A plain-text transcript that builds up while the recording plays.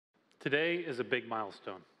Today is a big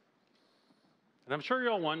milestone. And I'm sure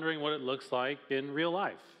you're all wondering what it looks like in real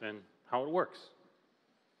life and how it works.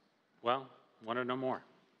 Well, want to know more?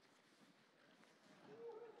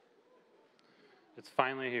 It's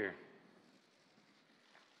finally here.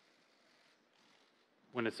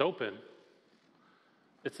 When it's open,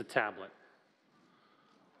 it's a tablet,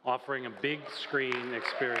 offering a big screen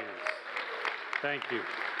experience. Thank you.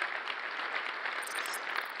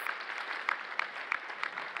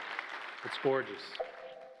 It's gorgeous.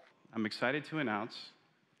 I'm excited to announce,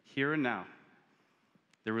 here and now,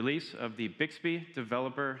 the release of the Bixby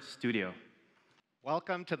Developer Studio.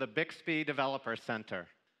 Welcome to the Bixby Developer Center.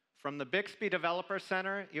 From the Bixby Developer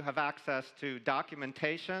Center, you have access to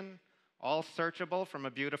documentation, all searchable from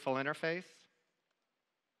a beautiful interface.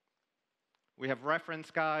 We have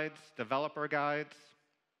reference guides, developer guides.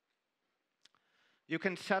 You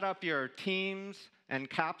can set up your teams and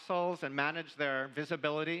capsules and manage their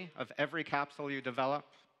visibility of every capsule you develop.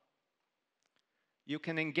 You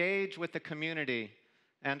can engage with the community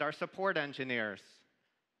and our support engineers.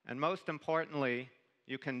 And most importantly,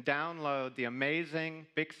 you can download the amazing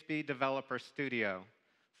Bixby Developer Studio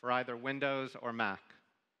for either Windows or Mac.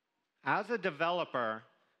 As a developer,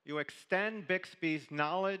 you extend Bixby's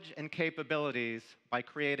knowledge and capabilities by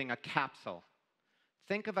creating a capsule.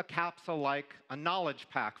 Think of a capsule like a knowledge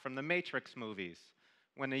pack from the Matrix movies.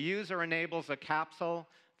 When a user enables a capsule,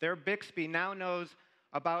 their Bixby now knows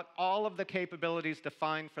about all of the capabilities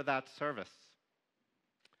defined for that service.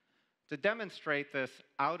 To demonstrate this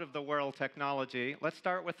out-of-the-world technology, let's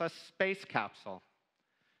start with a space capsule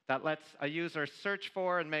that lets a user search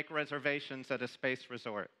for and make reservations at a space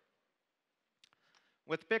resort.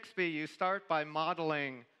 With Bixby, you start by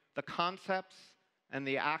modeling the concepts and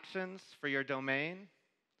the actions for your domain,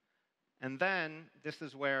 and then this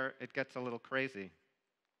is where it gets a little crazy.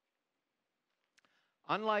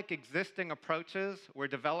 Unlike existing approaches where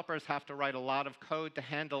developers have to write a lot of code to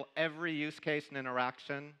handle every use case and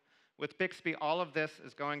interaction, with Bixby, all of this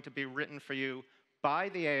is going to be written for you by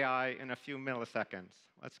the AI in a few milliseconds.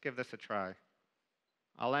 Let's give this a try.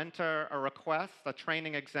 I'll enter a request, a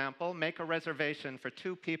training example, make a reservation for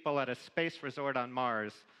 2 people at a space resort on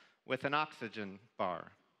Mars with an oxygen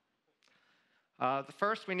bar.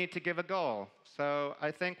 First, we need to give a goal. So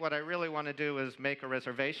I think what I really want to do is make a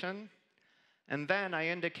reservation. And then I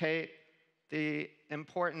indicate the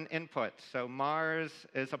important input. So Mars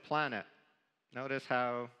is a planet. Notice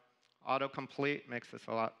how autocomplete makes this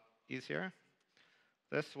a lot easier.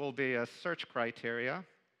 This will be a search criteria,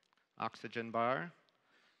 oxygen bar.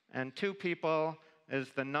 And 2 people is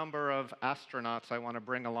the number of astronauts I want to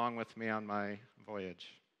bring along with me on my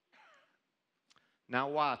voyage. Now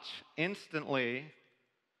watch. Instantly,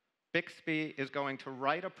 Bixby is going to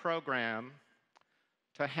write a program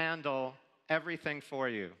to handle everything for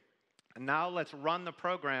you. And now let's run the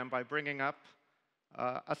program by bringing up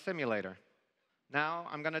a simulator. Now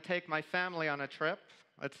I'm going to take my family on a trip.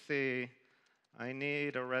 Let's see. I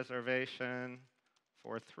need a reservation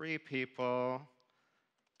for 3 people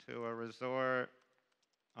to a resort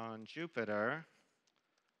on Jupiter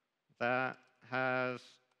that has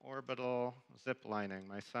orbital zip lining.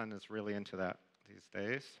 My son is really into that these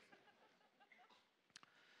days.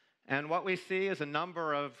 And what we see is a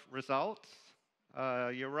number of results.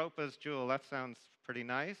 Europa's Jewel, that sounds pretty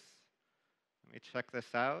nice. Let me check this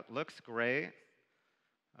out. Looks great.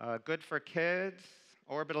 Good for kids.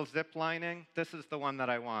 Orbital zip lining. This is the one that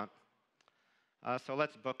I want. So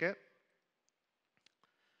let's book it.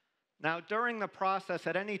 Now, during the process,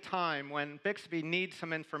 at any time, when Bixby needs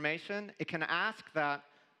some information, it can ask that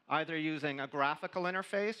either using a graphical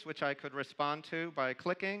interface, which I could respond to by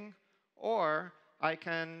clicking, or I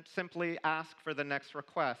can simply ask for the next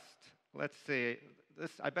request. Let's see.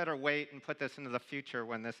 I better wait and put this into the future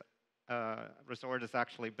when this resort is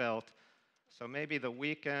actually built. So maybe the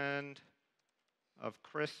weekend of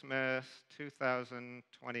Christmas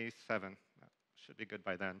 2027. That should be good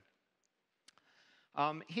by then.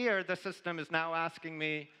 Here, the system is now asking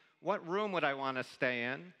me, what room would I want to stay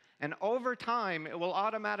in? And over time, it will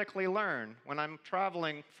automatically learn. When I'm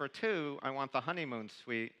traveling for 2, I want the honeymoon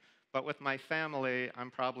suite. But with my family, I'm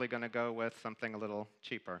probably going to go with something a little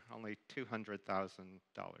cheaper, only $200,000,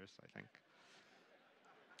 I think.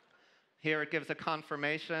 Here, it gives a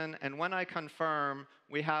confirmation. And when I confirm,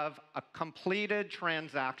 we have a completed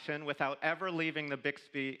transaction without ever leaving the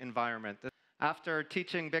Bixby environment. After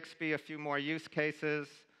teaching Bixby a few more use cases,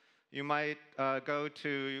 you might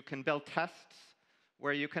you can build tests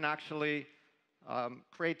where you can actually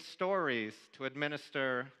create stories to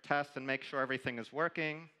administer tests and make sure everything is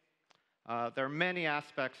working. There are many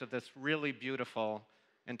aspects of this really beautiful,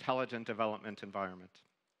 intelligent development environment.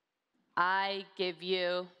 I give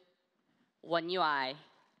you One UI.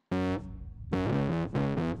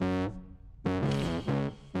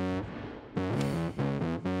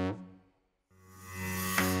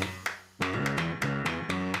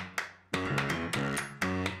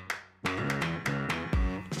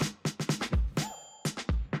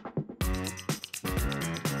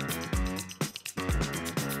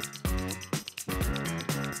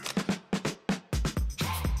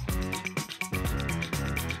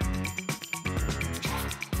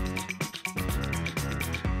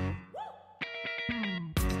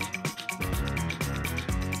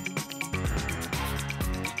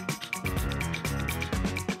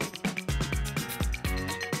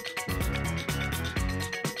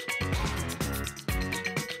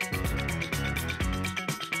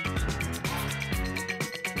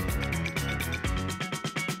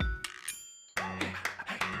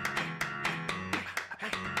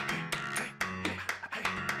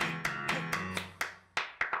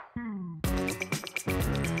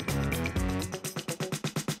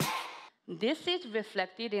 This is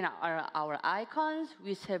reflected in our icons,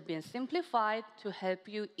 which have been simplified to help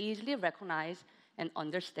you easily recognize and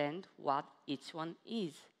understand what each one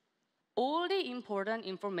is. All the important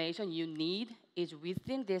information you need is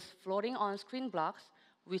within these floating on-screen blocks,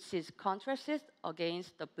 which is contrasted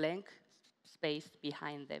against the blank space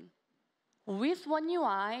behind them. With One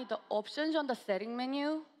UI, the options on the setting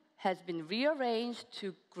menu has been rearranged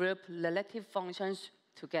to group relative functions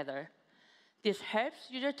together. This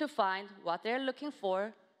helps users to find what they're looking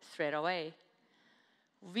for straight away.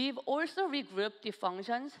 We've also regrouped the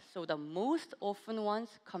functions so the most often ones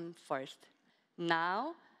come first.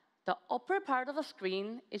 Now, the upper part of the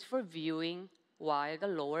screen is for viewing, while the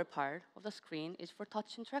lower part of the screen is for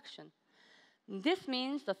touch interaction. This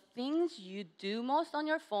means the things you do most on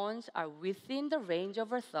your phones are within the range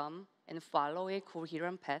of your thumb and follow a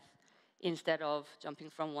coherent path instead of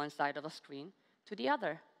jumping from one side of the screen to the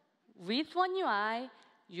other. With One UI,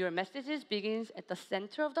 your messages begins at the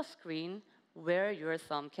center of the screen where your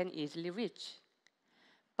thumb can easily reach.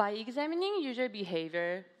 By examining user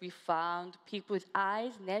behavior, we found people's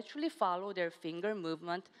eyes naturally follow their finger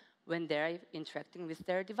movement when they're interacting with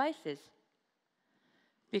their devices.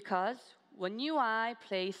 Because One UI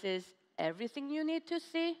places everything you need to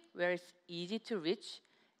see where it's easy to reach,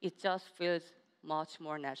 it just feels much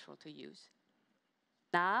more natural to use.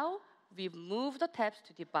 Now, we've moved the tabs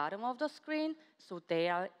to the bottom of the screen so they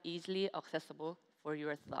are easily accessible for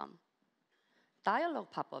your thumb.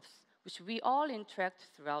 Dialog pop-ups, which we all interact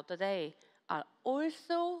throughout the day, are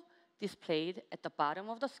also displayed at the bottom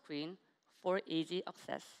of the screen for easy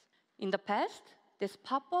access. In the past, this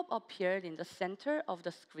pop-up appeared in the center of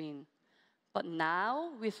the screen. But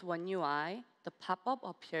now, with One UI, the pop-up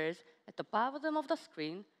appears at the bottom of the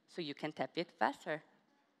screen so you can tap it faster.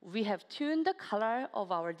 We have tuned the color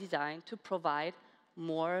of our design to provide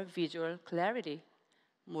more visual clarity.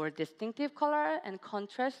 More distinctive color and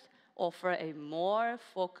contrast offer a more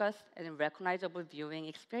focused and recognizable viewing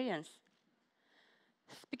experience.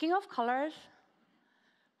 Speaking of colors,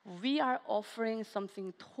 we are offering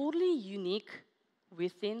something totally unique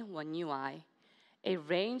within One UI, a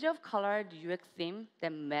range of colored UX themes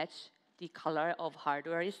that match the color of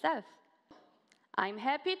hardware itself. I'm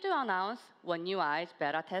happy to announce One UI's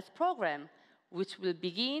beta test program, which will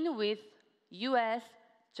begin with US,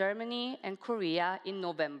 Germany, and Korea in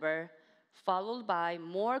November, followed by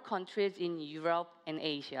more countries in Europe and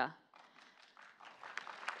Asia.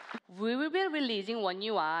 We will be releasing One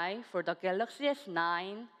UI for the Galaxy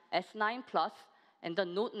S9, S9 Plus, and the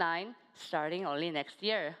Note 9 starting early next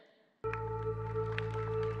year.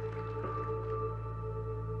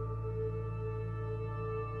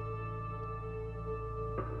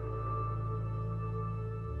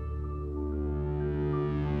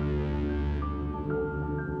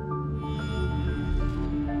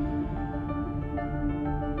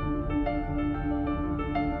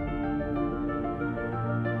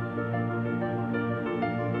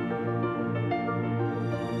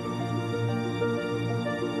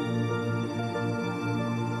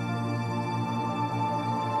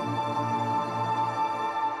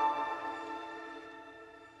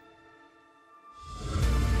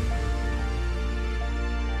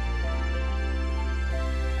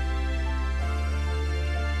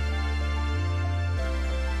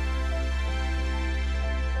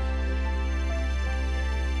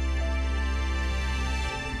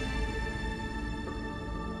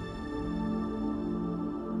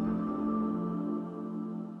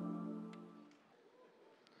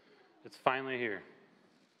 It's finally here.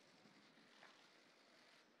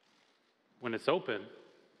 When it's open,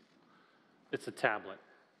 it's a tablet.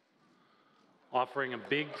 offering a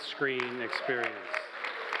big screen experience.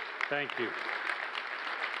 Thank you.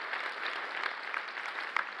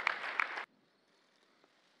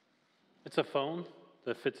 It's a phone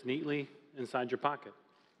that fits neatly inside your pocket.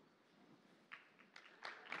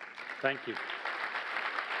 Thank you.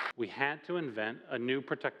 We had to invent a new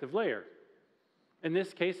protective layer. In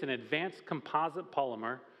this case, an advanced composite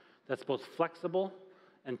polymer that's both flexible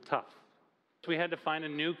and tough. So we had to find a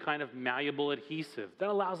new kind of malleable adhesive that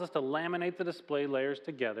allows us to laminate the display layers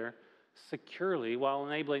together securely while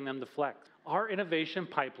enabling them to flex. Our innovation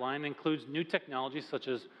pipeline includes new technologies such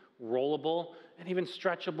as rollable and even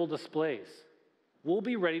stretchable displays. We'll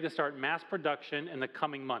be ready to start mass production in the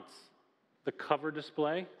coming months. The cover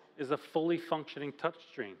display is a fully functioning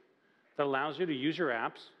touchscreen that allows you to use your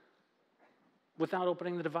apps without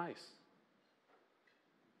opening the device.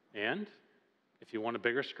 And if you want a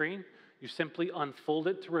bigger screen, you simply unfold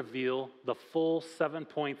it to reveal the full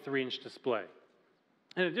 7.3-inch display.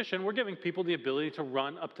 In addition, we're giving people the ability to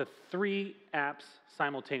run up to 3 apps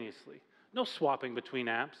simultaneously. No swapping between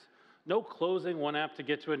apps, no closing one app to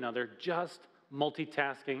get to another, just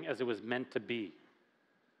multitasking as it was meant to be.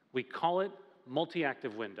 We call it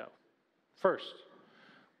multi-active window. First,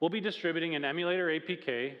 we'll be distributing an emulator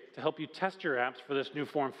APK to help you test your apps for this new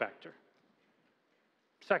form factor.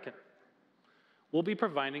 Second, we'll be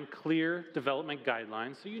providing clear development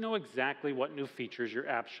guidelines so you know exactly what new features your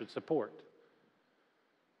apps should support.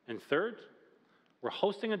 And third, we're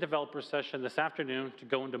hosting a developer session this afternoon to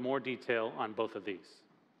go into more detail on both of these.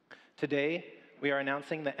 Today, we are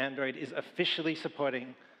announcing that Android is officially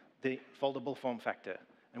supporting the foldable form factor,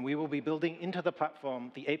 and we will be building into the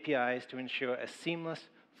platform the APIs to ensure a seamless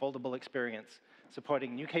foldable experience,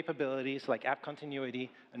 supporting new capabilities like app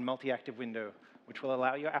continuity and multi-active window, which will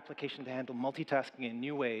allow your application to handle multitasking in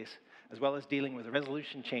new ways, as well as dealing with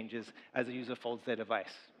resolution changes as a user folds their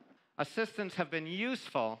device. Assistants have been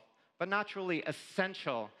useful, but not truly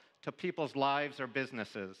essential to people's lives or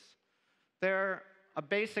businesses. They're a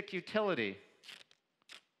basic utility,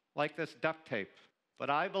 like this duct tape. But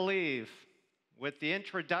I believe with the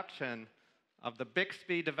introduction of the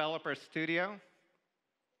Bixby Developer Studio,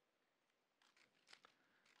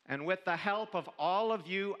 and with the help of all of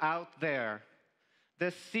you out there,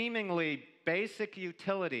 this seemingly basic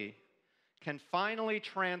utility can finally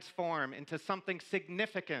transform into something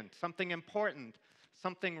significant, something important,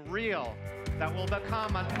 something real that will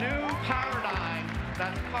become a new paradigm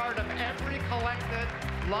that's part of every collected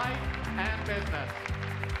life and business.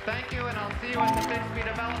 Thank you, and I'll see you at the Bixby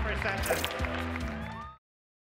Developer Session.